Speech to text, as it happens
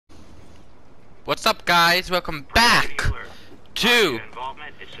What's up, guys? Welcome back to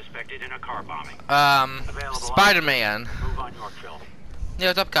Spider-Man. Yeah,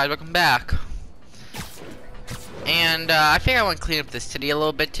 what's up, guys? Welcome back. And I think I want to clean up the city a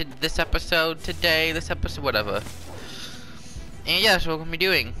little bit to this episode, whatever. And yeah, that's what we're gonna be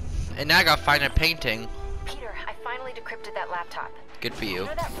doing. And now I gotta find a painting. Peter, I finally decrypted that laptop. Good for you. You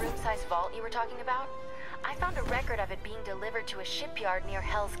know that room-sized vault you were talking about? I found a record of it being delivered to a shipyard near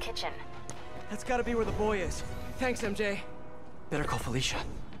Hell's Kitchen. That's gotta be where the boy is. Thanks, MJ. Better call Felicia.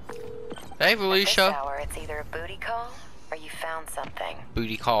 Hey, Felicia. At this hour, it's either a booty call or you found something.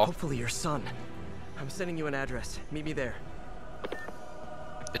 Booty call. Hopefully your son. I'm sending you an address. Meet me there.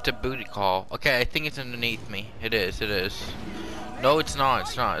 It's a booty call. Okay, I think it's underneath me. It is. No, it's not.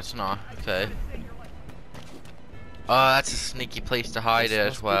 It's not. Okay. Oh, that's a sneaky place to hide it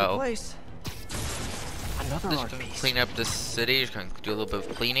as well. Another Just art gonna piece. clean up the city. Just gonna do a little bit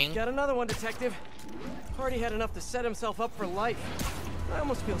of cleaning. Got another one, detective. Already had enough to set himself up for life. I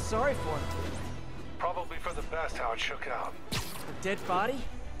almost feel sorry for him. Probably for the best how it shook out. A dead body?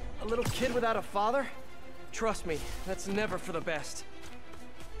 A little kid without a father? Trust me, that's never for the best.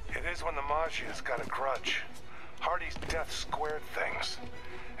 It is when the Maggia's got a grudge. Hardy's death squared things.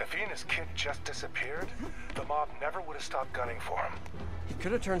 If he and his kid just disappeared, the mob never would have stopped gunning for him. He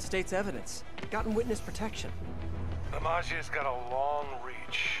could have turned state's evidence, gotten witness protection. The Maggia's got a long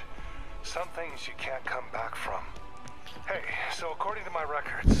reach. Some things you can't come back from. Hey, so according to my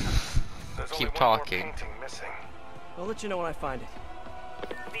records, there's only Keep one talking. more painting missing. I'll let you know when I find it.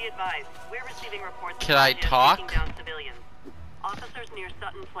 Be advised, we're receiving reports Can I talk? taking down civilians. Officers near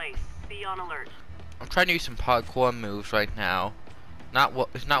Sutton Place. Be on alert. I'm trying to use some parkour moves right now.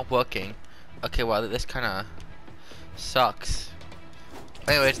 It's not working. Okay, well, this kind of sucks.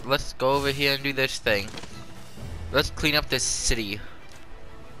 Anyways, let's go over here and do this thing. Let's clean up this city.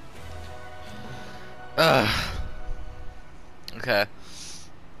 Okay.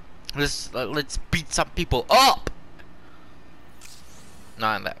 Let's beat some people up.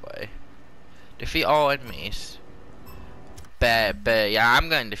 Not in that way. Defeat all enemies. Yeah, I'm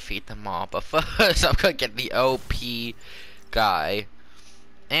gonna defeat them all, but first I'm gonna get the OP guy.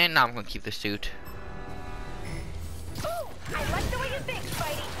 And now I'm gonna keep the suit. Ooh, I like the way you think,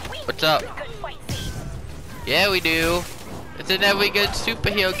 Spidey. What's up? Good fight scene. Yeah, we do. It's in every good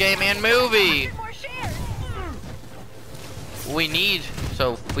superhero game and movie. More shares. We need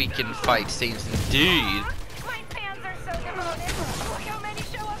so we can fight scenes indeed. My fans are so devoted. Look how many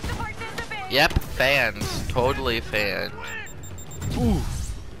show up to participate. Yep, fans. Totally fans. Ooh.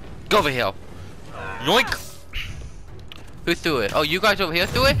 Go over here. Yoink. Who threw it? Oh, you guys over here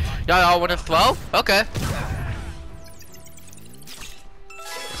threw it? Y'all want to throw? Okay.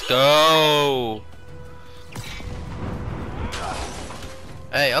 Let's go.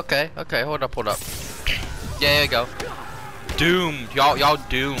 Hey, okay, hold up. Yeah, there you go. Doomed. Y'all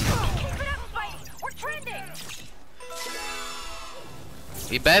doomed. Keep it up, Spidey. We're trending.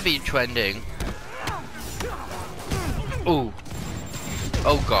 We better be trending. Ooh.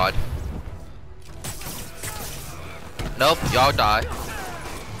 Oh god. Nope, y'all die.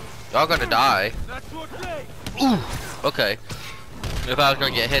 Y'all gonna die. Ooh. Okay. If I was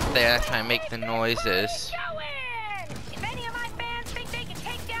gonna get hit there, I try and make the noises. If any of my fans think they can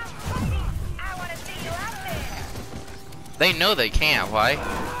take down Spidey, I want to see you out there. They know they can't, right?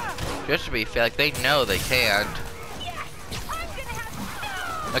 Just to be fair, like, they know they can't. Yes, I'm gonna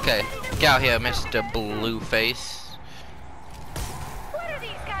have Okay, get out here, Mr. Blueface. What are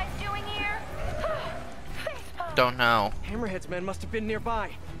these guys doing here? Facepalm. Don't know. Hammerhead's men must have been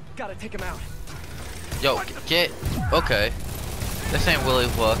nearby. Gotta take him out. Yo, get. Okay. This ain't really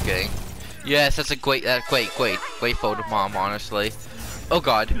working. Yes, that's a great photo bomb, honestly. Oh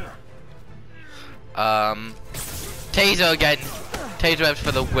god. Taser again. Taser reps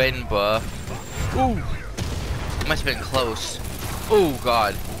for the win, bruh. Ooh. Must have been close. Oh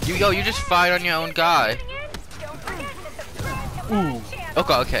god. You just fired on your own guy. Ooh.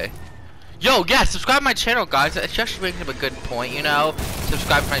 Okay. Yo, yeah, subscribe to my channel, guys. It just brings up a good point, you know.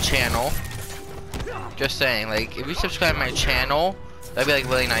 Subscribe to my channel. Just saying, like, if you subscribe to my channel, that'd be like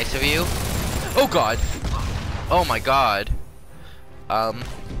really nice of you. Oh god. Oh my god.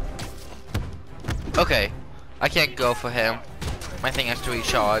 Okay. I can't go for him. My thing has to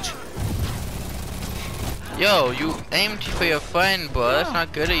recharge. Yo, you aimed for your friend, bro. That's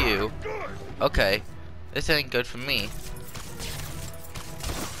not good of you. Okay. This ain't good for me.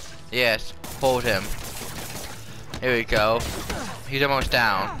 Yes, hold him. Here we go. He's almost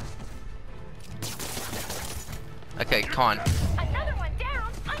down. Okay, come on. Another one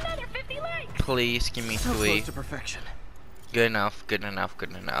down. Another 50 legs. Please give me So 3. close to perfection. Good enough, good enough,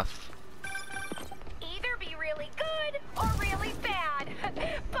 good enough.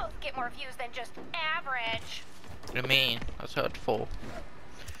 get more views than just average. What do you mean? That's hurtful.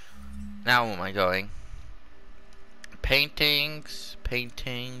 Now where am I going? Paintings.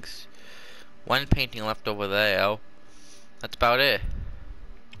 Paintings. One painting left over there. That's about it.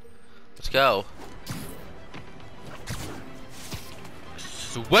 Let's go.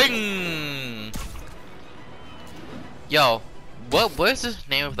 Swing! Yo, what's the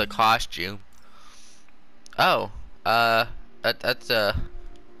name of the costume? Oh, that's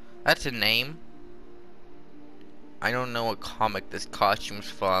a name. I don't know what comic this costume's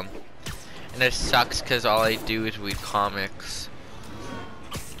from. And it sucks because all I do is read comics.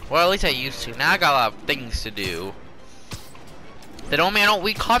 Well, at least I used to. Now I got a lot of things to do. That don't mean I don't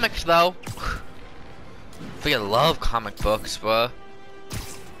read comics though. Freaking love comic books, bro.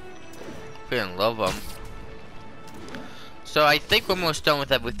 Freaking love them. So I think we're almost done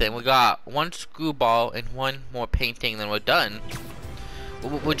with everything. We got one screwball and one more painting, then we're done.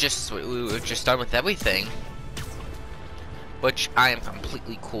 We're just done with everything, which I am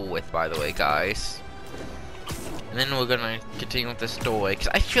completely cool with, by the way, guys. And then we're gonna continue with the story, because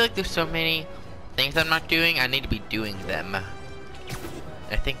I feel like there's so many things I'm not doing. I need to be doing them.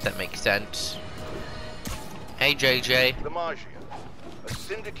 I think that makes sense. Hey, JJ. The Magia, a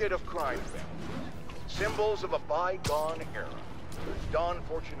syndicate of crime families, symbols of a bygone era. Don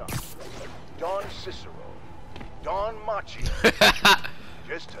Fortunato, Don Cicero, Don Machi,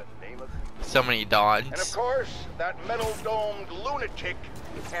 just to name a few. So many Dons. And of course, that metal-domed lunatic,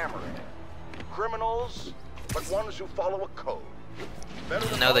 Hammerhead. Criminals, but ones who follow a code. Better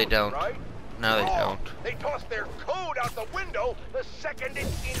than No, they most, don't. Right? No, they don't. They toss their code out the window the second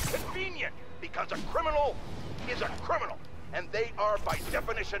it's inconvenient, because a criminal is a criminal, and they are by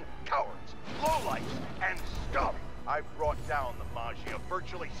definition cowards, lowlifes, and scum. I brought down the Magia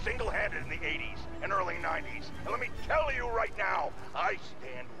virtually single-handed in the 80s and early 90s, and let me tell you right now, I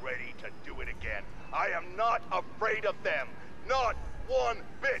stand ready to do it again. I am not afraid of them, not one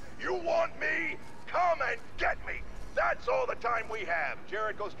bit. You want me? Come and get me. That's all the time we have.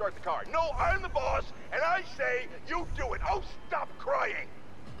 Jared, go start the car. No, I'm the boss, and I say you do it. Oh, stop crying.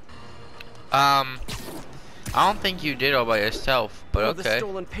 I don't think you did all by yourself, but One of the okay.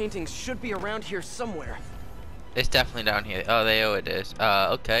 stolen paintings should be around here somewhere. It's definitely down here. Oh, there it is.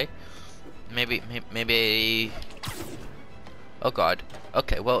 Okay. Maybe. Oh God.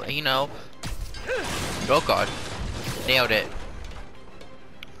 Okay. Well, you know. Oh God. Nailed it.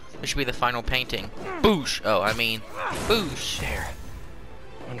 This should be the final painting. Boosh. Oh, I mean, boosh. There.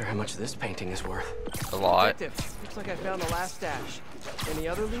 Wonder how much this painting is worth. A lot. Detective, looks like I found the last stash. Any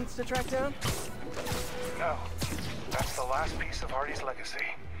other leads to track down? No, that's the last piece of Hardy's legacy.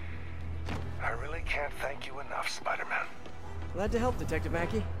 I really can't thank you enough, Spider-Man. Glad to help, Detective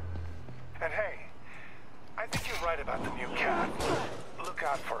Mackey. And hey, I think you're right about the new cat. Look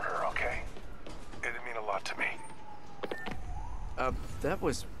out for her, okay? It'd mean a lot to me. That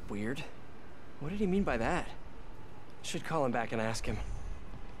was weird. What did he mean by that? Should call him back and ask him.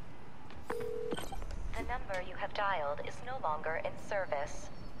 The number you have dialed is no longer in service.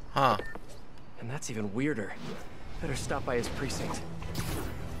 Huh. And that's even weirder. Better stop by his precinct.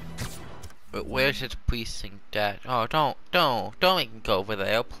 But where's his precinct at? Oh, don't make me go over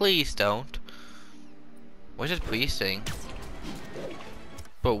there. Please don't. Where's his precinct?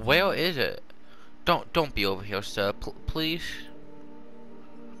 But where is it? Don't be over here, sir. Please.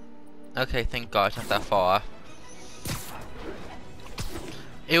 Okay, thank God it's not that far.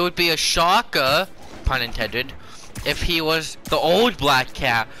 It would be a shocker, pun intended, if he was the old Black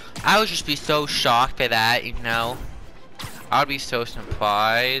Cat. I would just be so shocked by that, you know. I would be so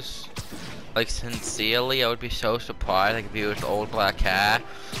surprised. Like, sincerely, I would be so surprised, like, if he was the old Black Cat.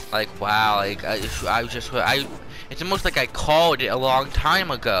 Like, wow, like, it's almost like I called it a long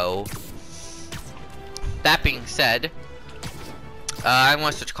time ago. That being said, I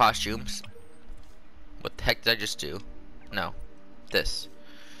want to switch costumes. What the heck did I just do? No. This.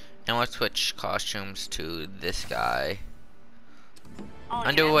 I want to switch costumes to this guy.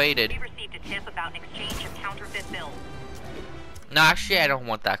 Underrated. We received a tip about an exchange of counterfeit bills. No, actually, I don't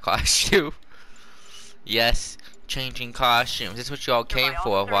want that costume. Yes, changing costumes. This is what you all came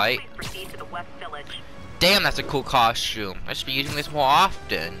for, right? Please proceed to the West Village. Damn, that's a cool costume. I should be using this more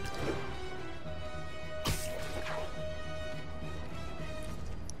often.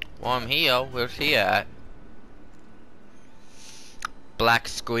 Well, I'm here. Where's he at? Black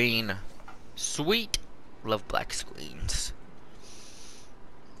screen. Sweet. Love black screens.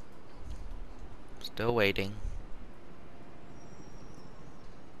 Still waiting.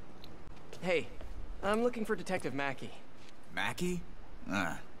 Hey, I'm looking for Detective Mackey. Mackey?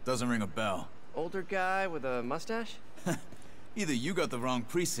 Doesn't ring a bell. Older guy with a mustache? Either you got the wrong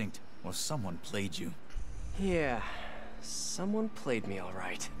precinct, or someone played you. Yeah, someone played me all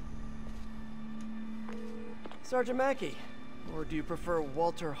right. Sergeant Mackey, or do you prefer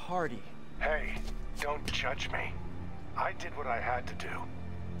Walter Hardy? Hey, don't judge me. I did what I had to do.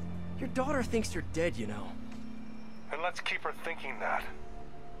 Your daughter thinks you're dead, you know. And let's keep her thinking that.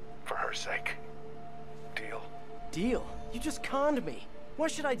 For her sake. Deal? Deal? You just conned me. Why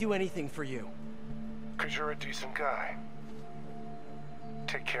should I do anything for you? 'Cause you're a decent guy.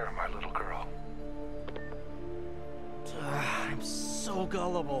 Take care of my little girl. I'm so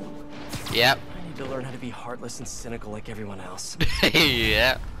gullible. Yep. I need to learn how to be heartless and cynical like everyone else.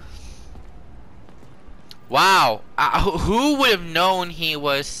 Yeah. Wow. Who would have known he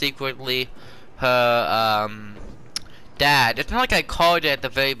was secretly her dad? It's not like I called it at the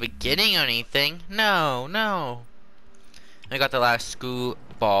very beginning or anything. No, no. I got the last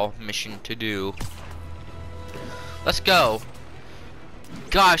screwball mission to do. Let's go.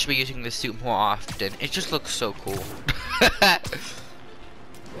 Gosh, we're using this suit more often. It just looks so cool.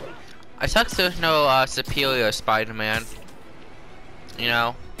 I sucks there's no superior Spider-Man. You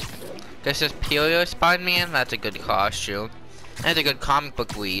know? There's this superior Spider-Man, that's a good costume. And it's a good comic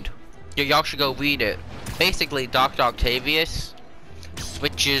book read. Y'all should go read it. Basically, Dr. Octavius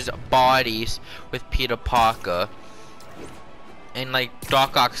switches bodies with Peter Parker. And like,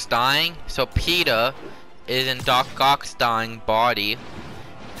 Doc Ock's dying, so Peter is in Doc Ock's dying body.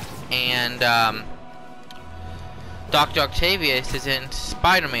 And Dr. Octavius is in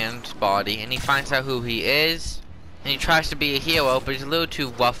Spider-Man's body, and he finds out who he is, and he tries to be a hero, but he's a little too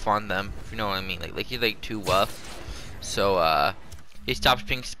rough on them, if you know what I mean. Like he's like too rough. So he stops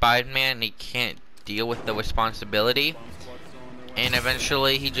being Spider-Man, and he can't deal with the responsibility. And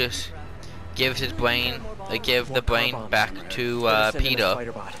eventually, he just gives his brain, give the brain back to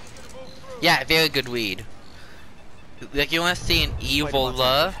Peter. Yeah, very good read. Like, you want to see an evil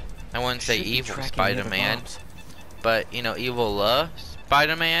I wouldn't say evil Spider-Man, but you know, evil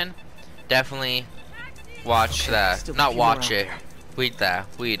Spider-Man, definitely watch that. Not watch it, read that,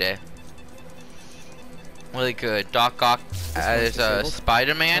 read it. Really good. Doc Ock as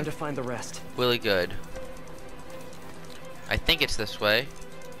Spider-Man, really good. I think it's this way.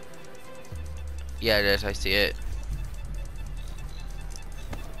 Yeah, it is. I see it.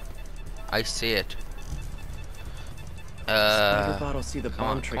 I see it. Spider-Bot will see the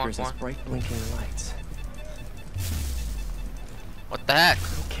bomb triggers as bright blinking lights. What the heck?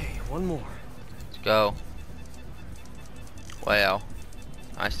 Okay, one more. Let's go. Wow.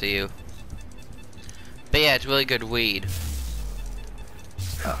 I see you. But yeah, it's really good read.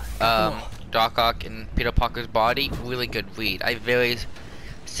 Doc Ock and Peter Parker's body, really good read. I very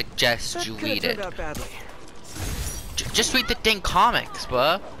suggest you read it. Just read the dang comics,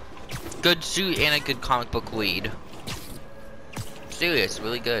 bruh. Good suit and a good comic book read. Serious,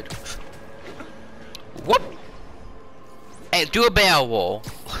 really good. Whoop! Hey, do a barrel roll.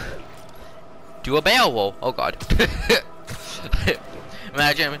 Do a barrel roll. Oh god.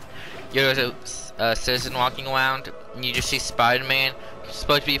 Imagine you're a citizen walking around and you just see Spider-Man. You're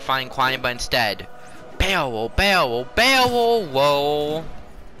supposed to be finding crime, but instead, barrel roll, barrel roll, barrel roll.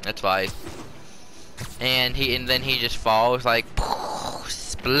 That's right. And then he just falls like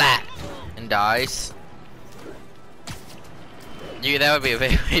splat and dies. Dude, that would be a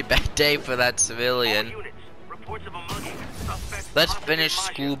very bad day for that civilian. Let's finish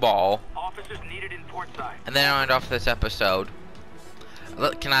Screwball, and then I'll end off this episode.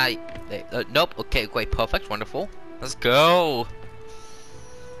 Look, can I? Nope. Okay, great, perfect, wonderful. Let's go.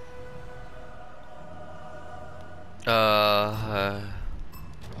 I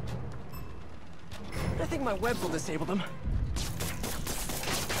think my web will disable them.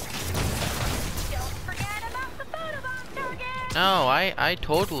 No, I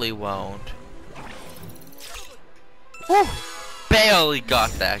totally won't. Woo! Barely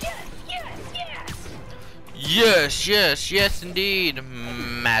got that. Yes, indeed,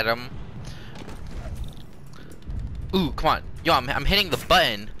 madam. Ooh, come on. Yo, I'm hitting the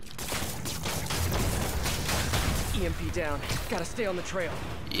button. EMP down. Gotta stay on the trail.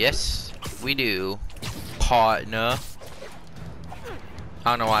 Yes, we do, partner. I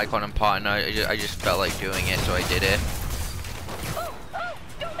don't know why I called him partner. I just felt like doing it, so I did it.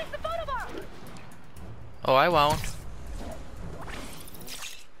 Oh, I won't.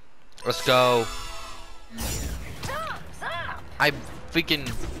 Let's go. I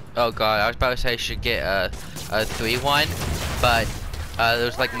freaking... Oh god, I was about to say I should get a 3-1, but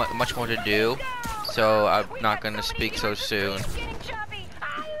there's like much more to do, so I'm not gonna speak so soon.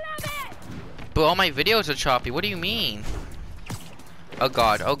 But all my videos are choppy. What do you mean? Oh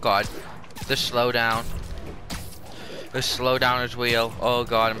god, oh god. The slowdown. Let's slow down his wheel. Oh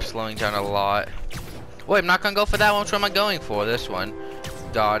god, I'm slowing down a lot. Wait, I'm not gonna go for that one. Which one am I going for? This one.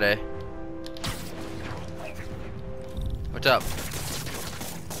 Got it. What's up?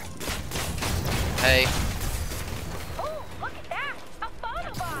 Hey. Oh, look at that! A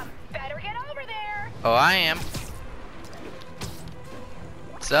photo bomb! Better get over there! Oh, I am.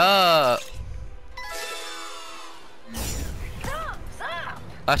 What's up? Thumbs up!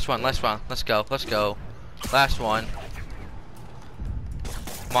 Last one, last one. Let's go, let's go. Last one.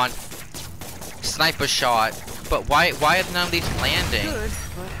 Come on. Sniper shot. But why are none of these landing? Good,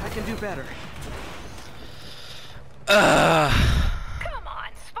 but I can do better. Come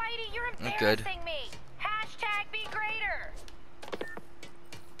on, Spidey, you're embarrassing Good. me! Hashtag be greater!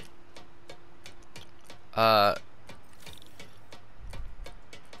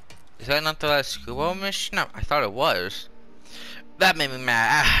 Is that not the last scuba mission? No, I thought it was. That made me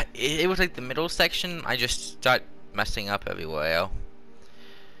mad. It was like the middle section. I just started messing up everywhere.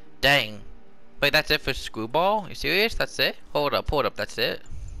 Dang. Wait, that's it for Screwball? You serious? That's it? Hold up, that's it?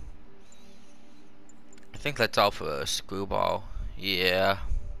 I think that's all for Screwball. Yeah.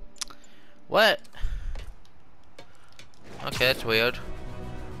 What? Okay, that's weird.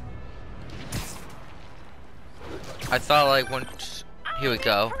 I thought like once... Here we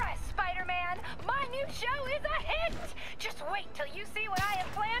go. Impressed, Spider-Man! My new show is a hit! Just wait till you see what I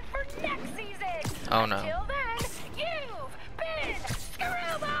have planned for next season! Oh no. Until then, you've been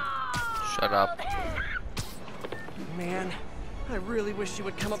Screwball! Shut up. Man, I really wish she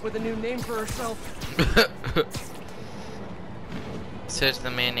would come up with a new name for herself. Says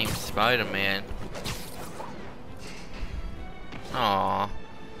the man named Spider-Man. Aw.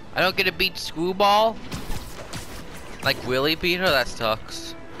 I don't get to beat Screwball? Like Willie beat her? That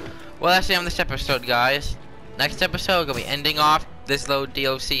sucks. Well, that's the end of this episode, guys. Next episode, we're gonna be ending off this little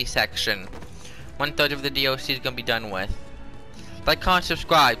DLC section. 1/3 of the DLC is gonna be done with. Like, comment,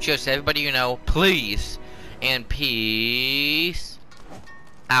 subscribe. Cheers to everybody you know, please. And peace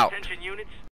out. Attention units,